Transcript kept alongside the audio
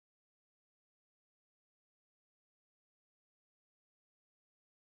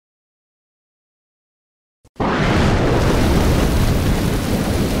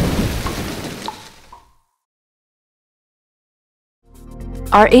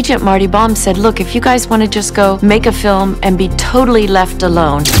Our agent, Marty Baum, said, look, if you guys want to just go make a film and be totally left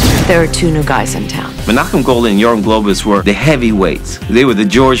alone, there are 2 new guys in town. Menachem Golan and Yoram Globus were the heavyweights. They were the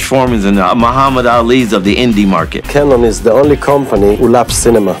George Foremans and the Muhammad Alis of the indie market. Canon is the only company who loves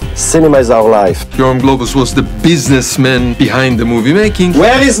cinema. Cinema is our life. Yoram Globus was the businessman behind the movie making.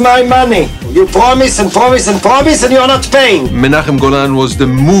 Where is my money? You promise and promise and promise and you're not paying. Menachem Golan was the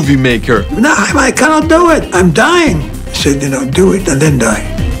movie maker. Menachem, I cannot do it. I'm dying. I said, do it and then die.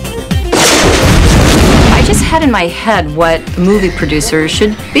 I just had in my head what a movie producer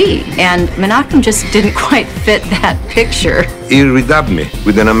should be, and Menachem just didn't quite fit that picture. He redubbed me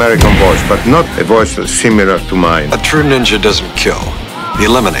with an American voice, but not a voice similar to mine. A true ninja doesn't kill. He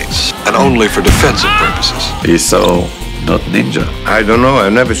eliminates, and only for defensive purposes. He's so not ninja. I don't know,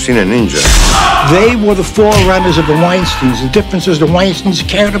 I've never seen a ninja. They were the forerunners of the Weinsteins. The difference is the Weinsteins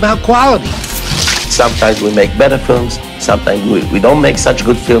cared about quality. Sometimes we make better films, sometimes we don't make such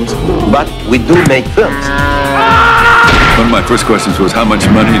good films, but we do make films. One of my first questions was, how much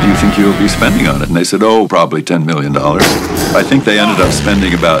money do you think you'll be spending on it? And they said, oh, probably $10 million. I think they ended up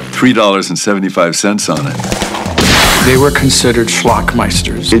spending about $3.75 on it. They were considered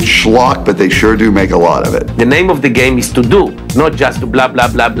schlockmeisters. It's schlock, but they sure do make a lot of it. The name of the game is to do, not just to blah, blah,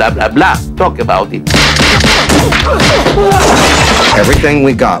 blah, blah, blah, blah. Talk about it. Everything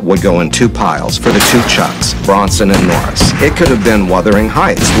we got would go in 2 piles for the 2 Chucks, Bronson and Norris. It could have been Wuthering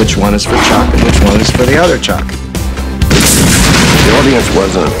Heights. Which one is for Chuck and which one is for the other Chuck? The audience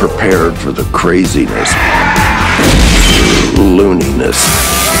wasn't prepared for the craziness, looniness.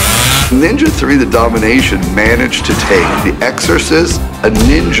 Ninja 3: The Domination managed to take The Exorcist, a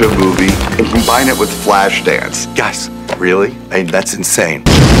ninja movie, and combine it with Flashdance. Guys, really? I mean, that's insane.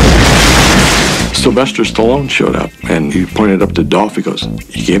 Sylvester Stallone showed up, and he pointed up to Dolph. He goes,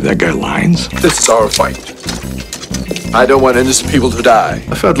 you gave that guy lines? This is our fight. I don't want innocent people to die.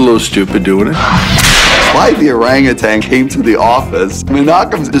 I felt a little stupid doing it. Why the orangutan came to the office,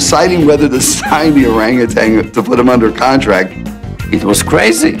 Menachem's deciding whether to sign the orangutan to put him under contract. It was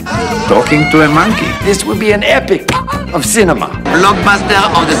crazy. Talking to a monkey. This would be an epic of cinema. Blockbuster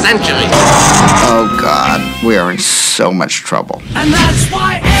of the century. Oh, God, we are in so much trouble. And that's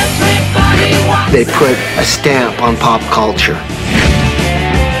why everybody wants. They put a stamp on pop culture.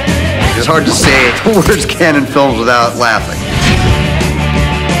 It's hard to say the words canon films without laughing.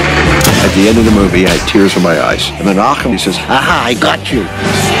 At the end of the movie, I had tears in my eyes. And Menachem, he says, Aha, I got you.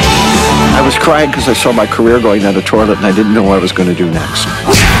 I was crying because I saw my career going down the toilet and I didn't know what I was going to do next.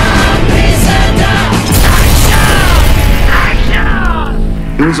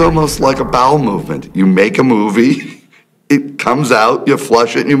 It was almost like a bowel movement. You make a movie, it comes out, you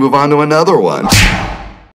flush it, and you move on to another one.